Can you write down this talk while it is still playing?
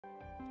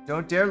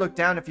Don't dare look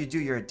down. If you do,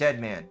 you're a dead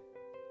man.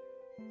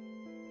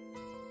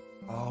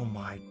 Oh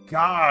my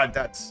god,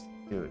 that's...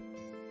 Dude.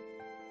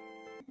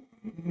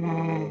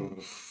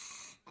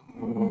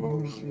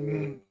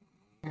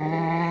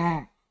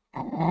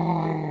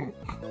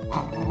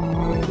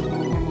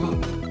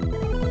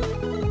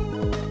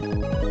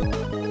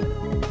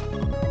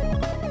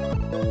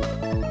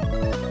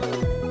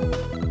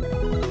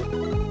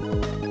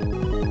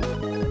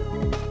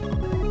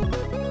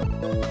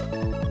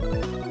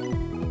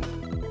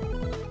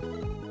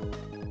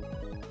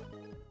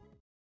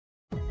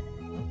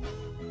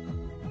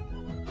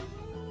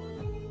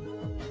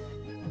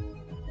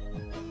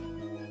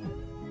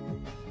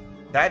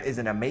 That is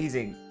an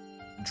amazing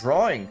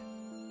drawing.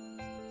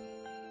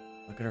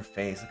 Look at her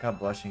face. Look how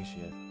blushing she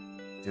is.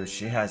 Dude,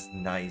 she has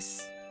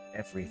nice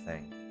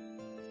everything.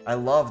 I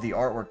love the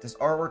artwork. This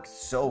artwork is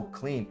so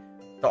clean.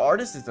 The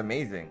artist is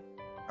amazing.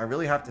 I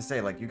really have to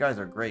say, like, you guys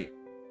are great.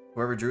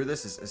 Whoever drew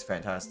this is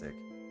fantastic.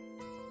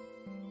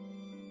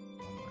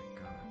 Oh my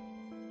god.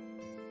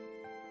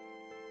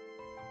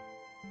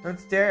 Don't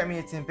stare at me.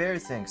 It's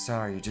embarrassing.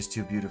 Sorry, you're just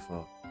too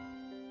beautiful.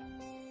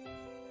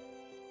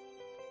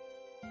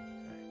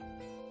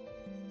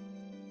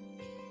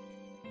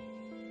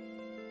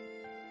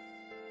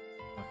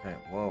 Okay,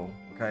 whoa.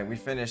 Okay, we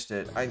finished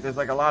it. There's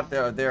like a lot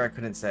there I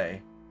couldn't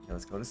say. Okay,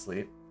 let's go to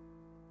sleep.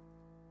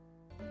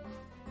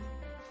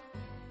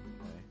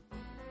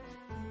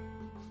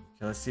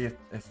 Okay, let's see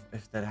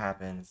if that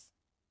happens.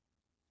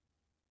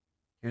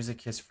 Here's a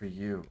kiss for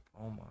you.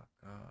 Oh my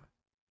god.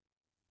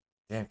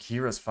 Damn,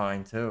 Kira's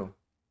fine too.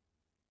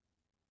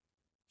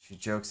 She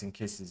jokes and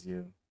kisses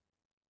you.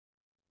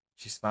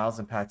 She smiles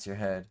and pats your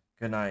head.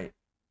 Good night.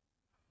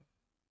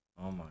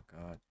 Oh my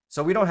god.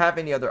 So we don't have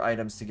any other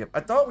items to give. I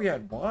thought we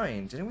had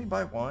wine. Didn't we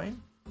buy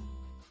wine?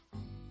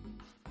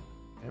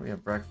 Okay, we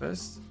have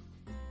breakfast.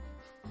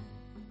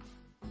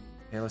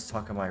 Okay, let's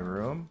talk in my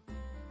room.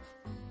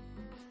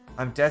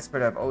 I'm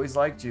desperate. I've always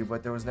liked you,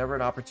 but there was never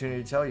an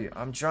opportunity to tell you.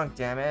 I'm drunk,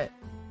 damn it.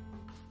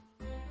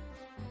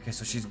 Okay,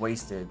 so she's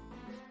wasted.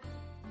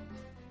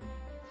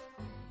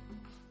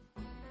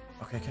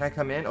 Okay, can I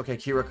come in? Okay,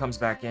 Kira comes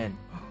back in.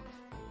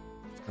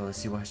 Let's go. Let's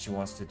see what she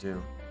wants to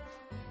do.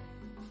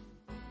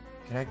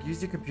 Can I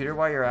use your computer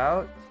while you're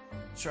out?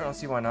 Sure, I don't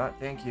see why not.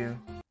 Thank you.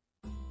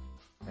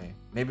 Okay,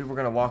 maybe we're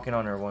gonna walk in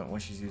on her when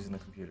she's using the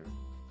computer.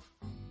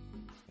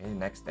 Okay,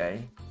 next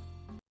day.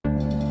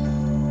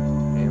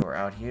 Okay, we're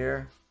out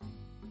here.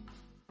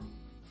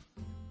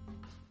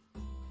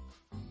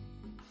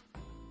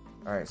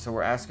 Alright, so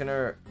we're asking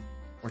her,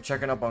 we're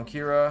checking up on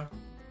Kira.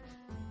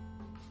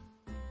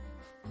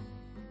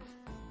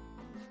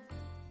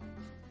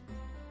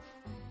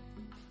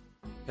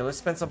 Okay, let's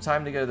spend some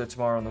time together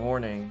tomorrow in the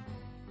morning.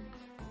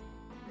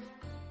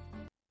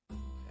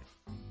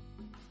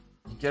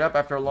 Get up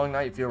after a long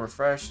night, you feel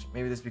refreshed.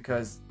 Maybe this is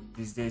because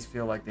these days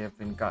feel like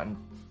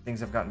things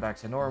have gotten back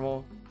to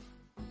normal.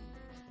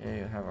 Yeah,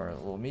 you have our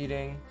little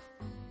meeting.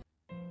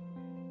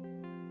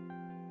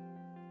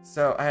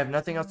 So I have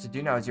nothing else to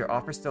do now. Is your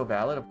offer still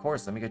valid? Of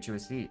course, let me get you a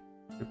seat.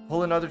 We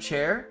pull another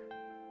chair.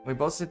 We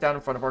both sit down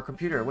in front of our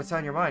computer. What's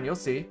on your mind? You'll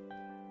see.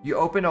 You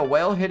open a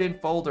well-hidden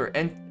folder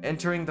and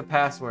entering the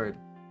password.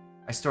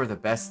 I store the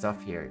best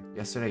stuff here.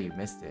 Yesterday you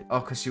missed it.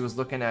 Oh, because she was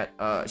looking at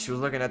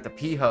the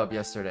P Hub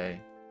yesterday.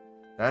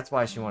 That's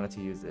why she wanted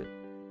to use it.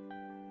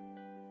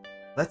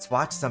 Let's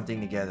watch something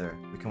together.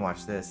 We can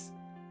watch this.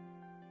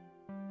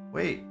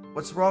 Wait,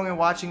 what's wrong in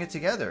watching it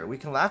together? We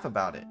can laugh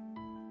about it.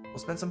 We'll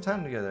spend some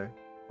time together.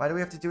 Why do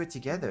we have to do it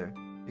together?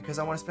 Because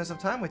I want to spend some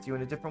time with you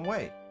in a different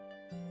way.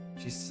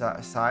 She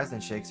sighs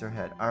and shakes her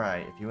head.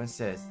 Alright, if you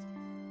insist.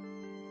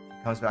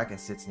 She comes back and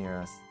sits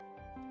near us.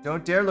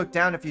 Don't dare look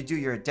down. If you do,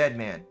 you're a dead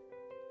man.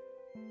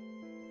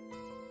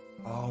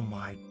 Oh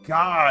my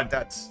god,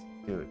 that's...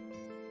 Dude.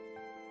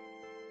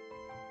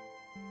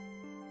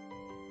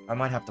 I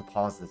might have to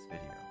pause this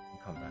video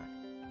and come back.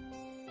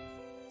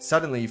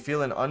 Suddenly, you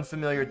feel an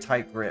unfamiliar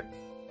tight grip.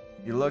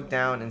 You look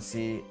down and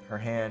see her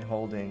hand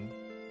holding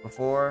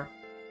before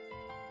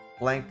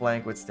blank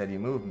blank with steady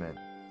movement.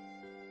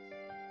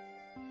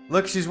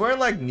 Look, she's wearing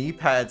like knee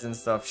pads and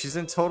stuff. She's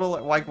in total,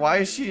 like, why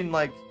is she in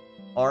like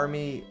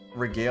army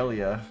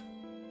regalia?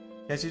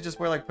 Can't she just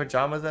wear like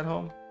pajamas at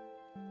home?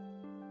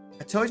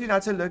 I told you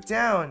not to look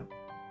down.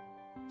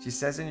 She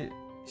says,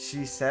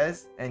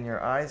 and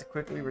your eyes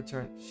quickly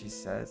return. She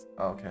says,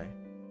 oh, okay.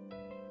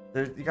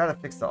 You gotta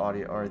fix the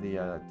audio or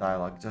the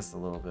dialogue just a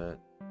little bit.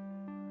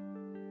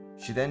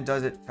 She then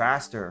does it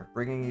faster,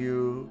 bringing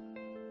you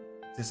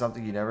to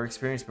something you never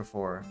experienced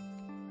before.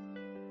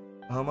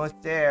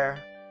 Almost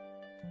there.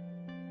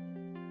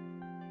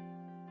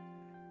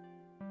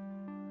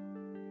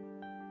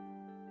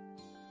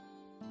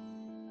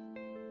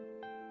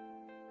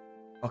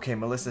 Okay,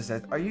 Melissa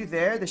says, are you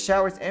there? The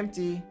shower's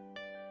empty.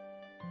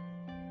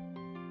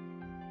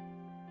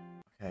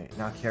 Okay,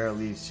 now Kara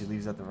leaves. She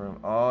leaves out the room.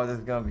 Oh, this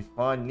is gonna be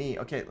fun. Neat.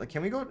 Okay, like,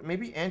 can we go?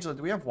 Maybe Angela,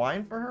 do we have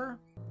wine for her?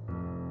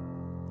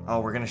 Oh,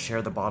 we're gonna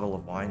share the bottle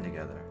of wine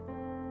together.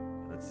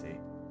 Let's see.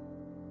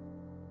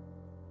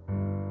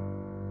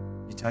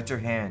 You touch her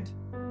hand.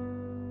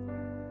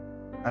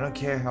 I don't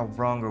care how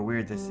wrong or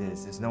weird this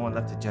is. There's no one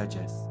left to judge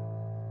us.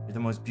 You're the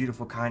most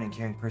beautiful, kind, and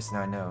caring person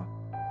I know.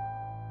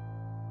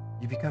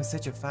 You become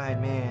such a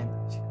fine man.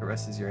 She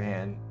caresses your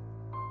hand.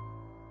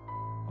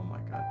 Oh my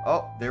god.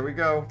 Oh, there we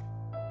go.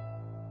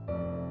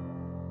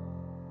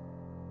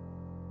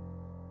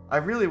 I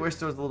really wish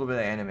there was a little bit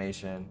of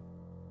animation.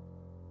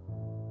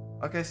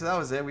 Okay, so that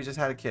was it. We just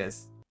had a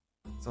kiss.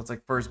 So it's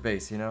like first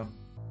base, you know?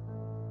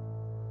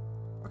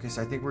 Okay,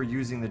 so I think we're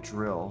using the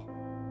drill.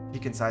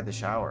 Peek inside the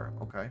shower.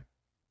 Okay.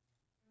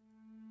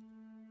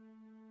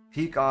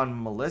 Peek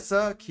on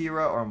Melissa,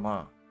 Kira, or Ma.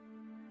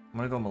 I'm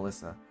gonna go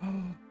Melissa.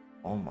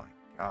 Oh my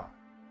god.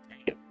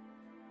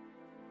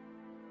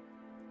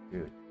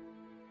 Dude.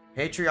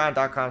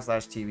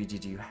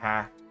 Patreon.com/TVGG. You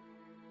hacked.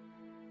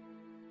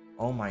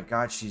 Oh my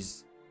god,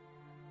 she's...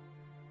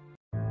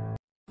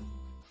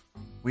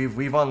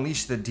 We've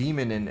unleashed the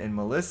demon in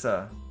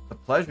Melissa. The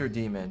pleasure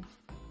demon.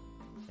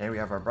 Okay, we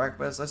have our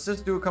breakfast. Let's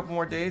just do a couple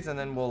more days and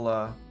then we'll,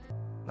 not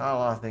a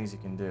lot of things you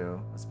can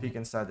do. Let's peek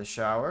inside the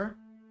shower.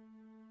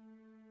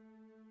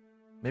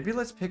 Maybe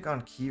let's pick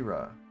on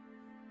Kira.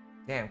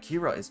 Damn,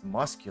 Kira is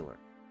muscular.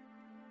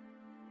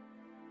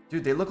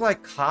 Dude, they look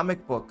like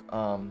comic book,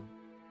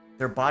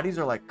 their bodies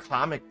are like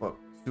comic book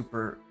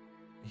super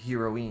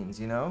heroines,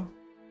 you know?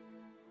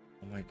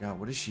 Oh my god,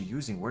 what is she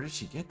using? Where did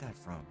she get that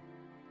from?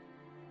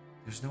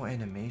 There's no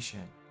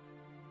animation.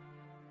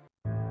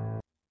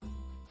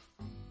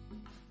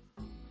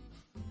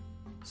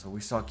 So we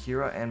saw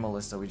Kira and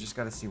Melissa. We just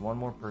got to see one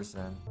more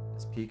person.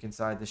 Let's peek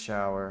inside the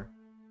shower.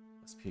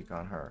 Let's peek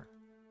on her.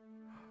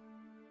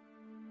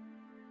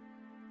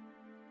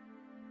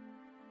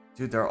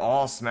 Dude, they're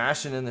all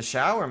smashing in the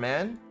shower,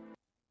 man.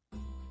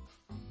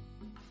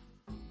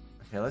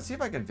 Okay, let's see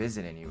if I can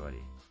visit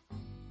anybody.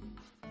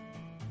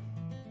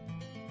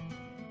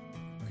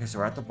 Okay, so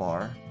we're at the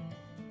bar.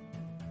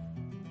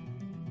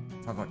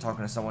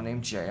 Talking to someone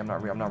named Jay. I'm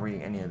not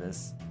reading any of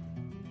this.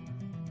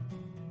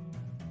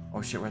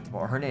 Oh shit, we're at the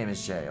bar. Her name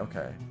is Jay.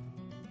 Okay.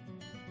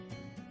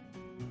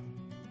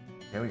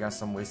 Okay, we got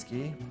some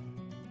whiskey.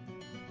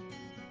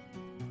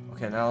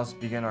 Okay, now let's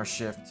begin our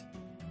shift.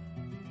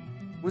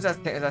 Who's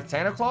that? Is that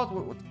Santa Claus?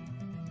 What?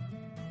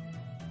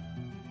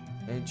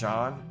 Hey,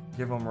 John.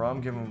 Give him rum.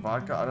 Give him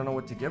vodka. I don't know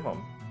what to give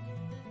him.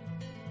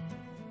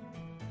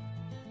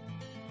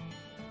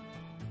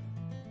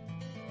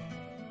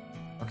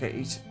 Okay,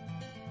 each...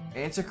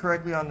 Answer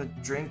correctly on the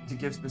drink to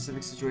give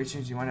specific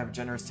situations. You might have a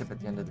generous tip at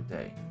the end of the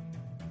day.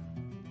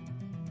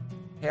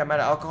 Hey, I'm out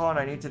of alcohol and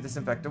I need to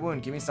disinfect the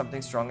wound. Give me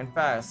something strong and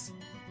fast.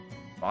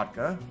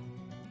 Vodka.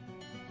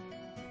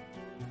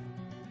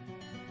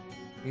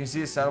 You can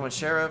see the settlement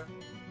sheriff.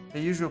 The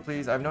usual,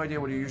 please. I have no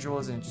idea what your usual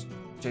is and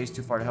Jay's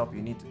too far to help you.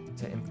 You need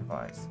to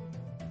improvise.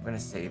 I'm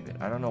gonna save it.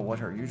 I don't know what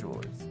her usual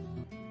is.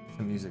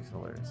 The music's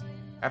hilarious.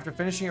 After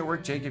finishing your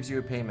work, Jay gives you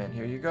a payment.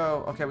 Here you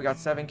go. Okay, we got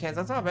 7 cans.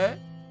 That's not bad.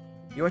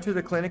 You enter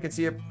the clinic and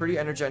see a pretty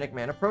energetic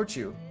man approach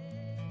you.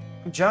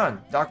 I'm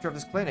John, doctor of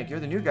this clinic. You're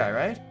the new guy,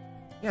 right?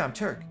 Yeah, I'm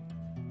Turk.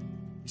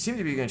 You seem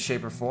to be in good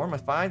shape or form. A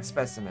fine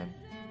specimen.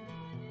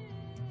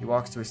 He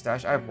walks to his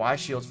stash. I have Y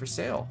shields for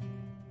sale.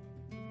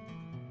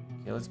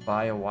 Okay, let's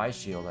buy a Y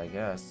shield, I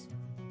guess.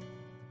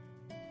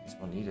 Guess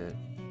we'll need it.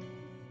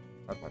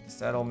 Talk about the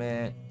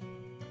settlement.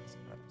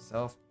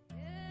 Himself.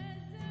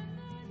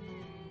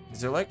 Is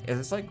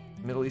this like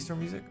Middle Eastern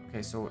music?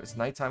 Okay, so it's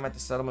nighttime at the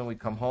settlement. We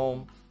come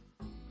home.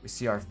 We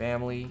see our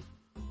family.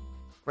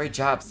 Great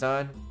job,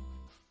 son.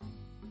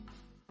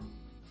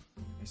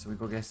 Okay, so we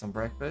go get some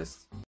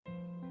breakfast.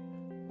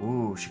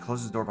 Ooh, she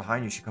closes the door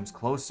behind you. She comes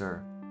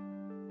closer.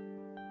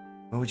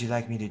 What would you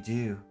like me to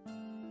do?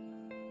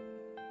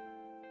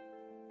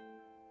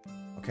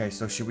 Okay,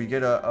 so should we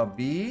get a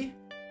B,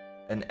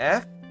 an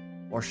F,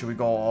 or should we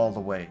go all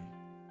the way?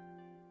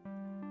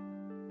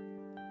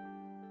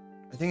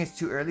 I think it's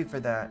too early for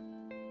that.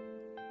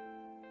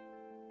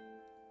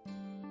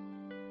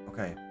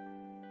 Okay.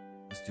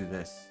 Let's do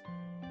this.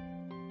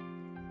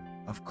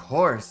 Of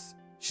course.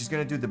 She's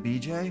gonna do the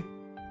BJ?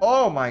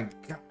 Oh my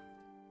god.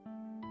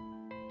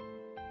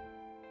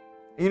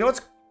 You know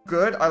what's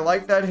good? I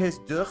like that his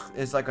duch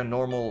is like a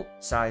normal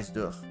size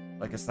duch.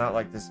 Like it's not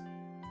like this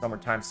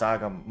Summertime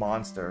Saga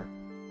monster.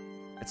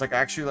 It's like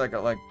actually like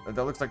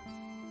that looks like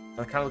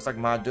that kind of looks like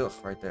my duch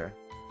right there.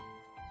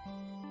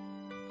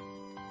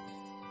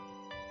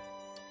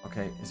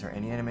 Okay, is there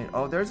any animation?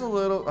 Oh, there's a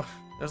little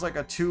there's like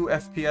a 2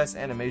 FPS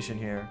animation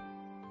here.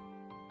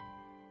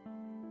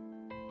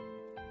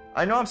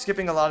 I know I'm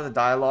skipping a lot of the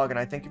dialogue, and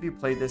I think if you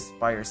play this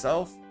by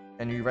yourself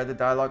and you read the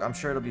dialogue, I'm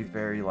sure it'll be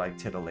very like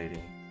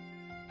titillating.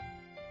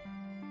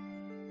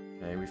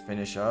 Okay, we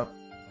finish up.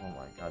 Oh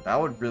my god, that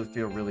would really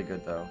feel really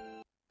good though.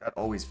 That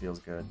always feels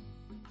good.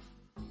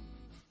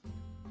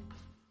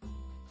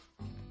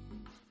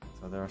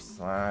 So they're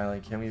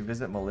smiling. Can we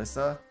visit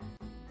Melissa?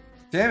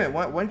 Damn it,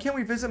 when can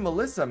we visit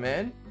Melissa,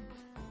 man?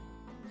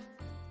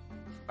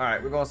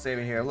 Alright, we're gonna save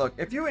it here. Look,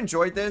 if you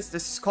enjoyed this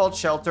is called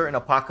S.H.E.L.T.E.R, an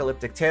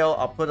apocalyptic tale.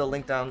 I'll put a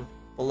link down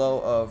below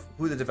of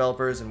who the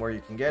developer is and where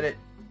you can get it.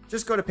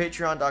 Just go to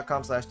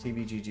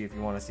patreon.com/tvgg if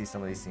you want to see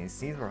some of these scenes.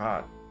 Scenes were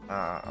hot.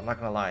 I'm not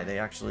gonna lie, they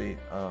actually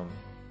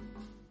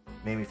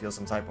made me feel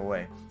some type of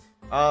way.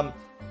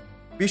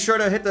 Be sure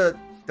to hit the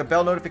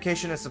bell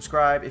notification and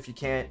subscribe. If you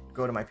can't,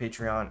 go to my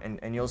Patreon,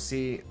 and you'll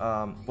see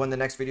when the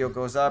next video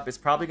goes up. It's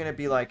probably gonna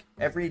be like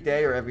every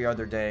day or every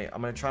other day.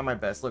 I'm gonna try my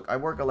best. Look, I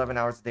work 11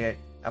 hours a day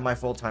at my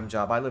full-time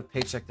job. I live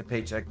paycheck to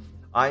paycheck.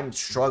 I'm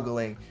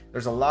struggling.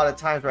 There's a lot of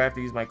times where I have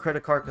to use my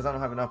credit card because I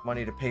don't have enough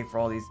money to pay for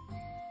all these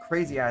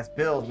crazy ass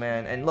bills,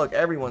 man. And look,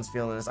 everyone's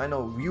feeling this. I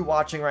know you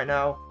watching right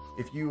now.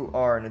 If you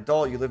are an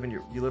adult, you live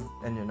in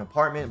an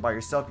apartment by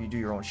yourself, you do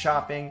your own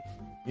shopping,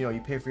 you know,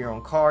 you pay for your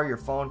own car, your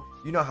phone.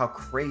 You know how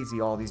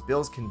crazy all these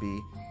bills can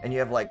be, and you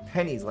have like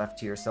pennies left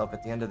to yourself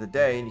at the end of the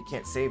day, and you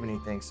can't save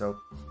anything. So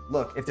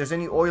look, if there's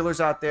any Oilers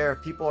out there,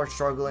 if people are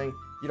struggling,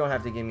 you don't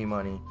have to give me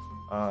money.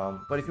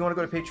 But if you want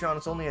to go to Patreon,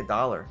 it's only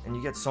 $1, and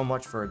you get so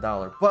much for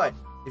 $1. But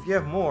if you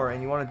have more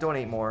and you want to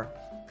donate more,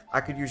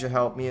 I could use your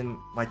help. Me and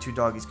my 2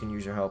 doggies can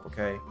use your help,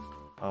 okay?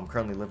 I'm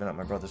currently living at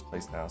my brother's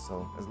place now,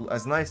 so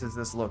as nice as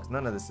this looks,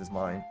 none of this is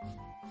mine.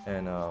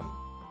 And,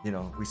 you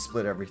know, we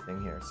split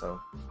everything here. So,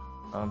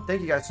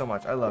 thank you guys so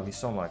much. I love you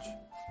so much.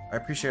 I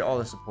appreciate all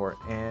the support.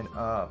 And,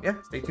 yeah,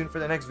 stay tuned for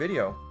the next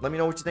video. Let me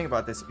know what you think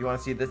about this. If you want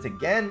to see this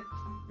again,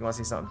 you want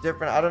to see something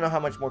different. I don't know how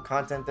much more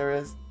content there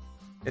is.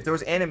 If there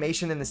was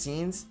animation in the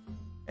scenes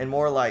and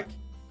more like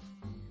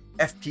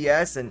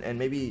FPS and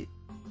maybe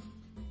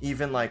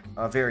even like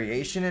a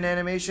variation in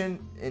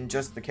animation in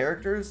just the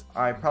characters,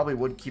 I probably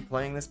would keep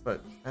playing this,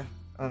 but I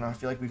don't know, I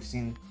feel like we've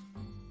seen,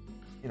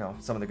 you know,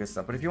 some of the good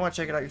stuff. But if you want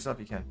to check it out yourself,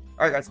 you can.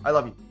 Alright guys, I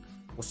love you.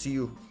 We'll see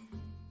you.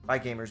 Bye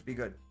gamers, be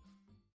good.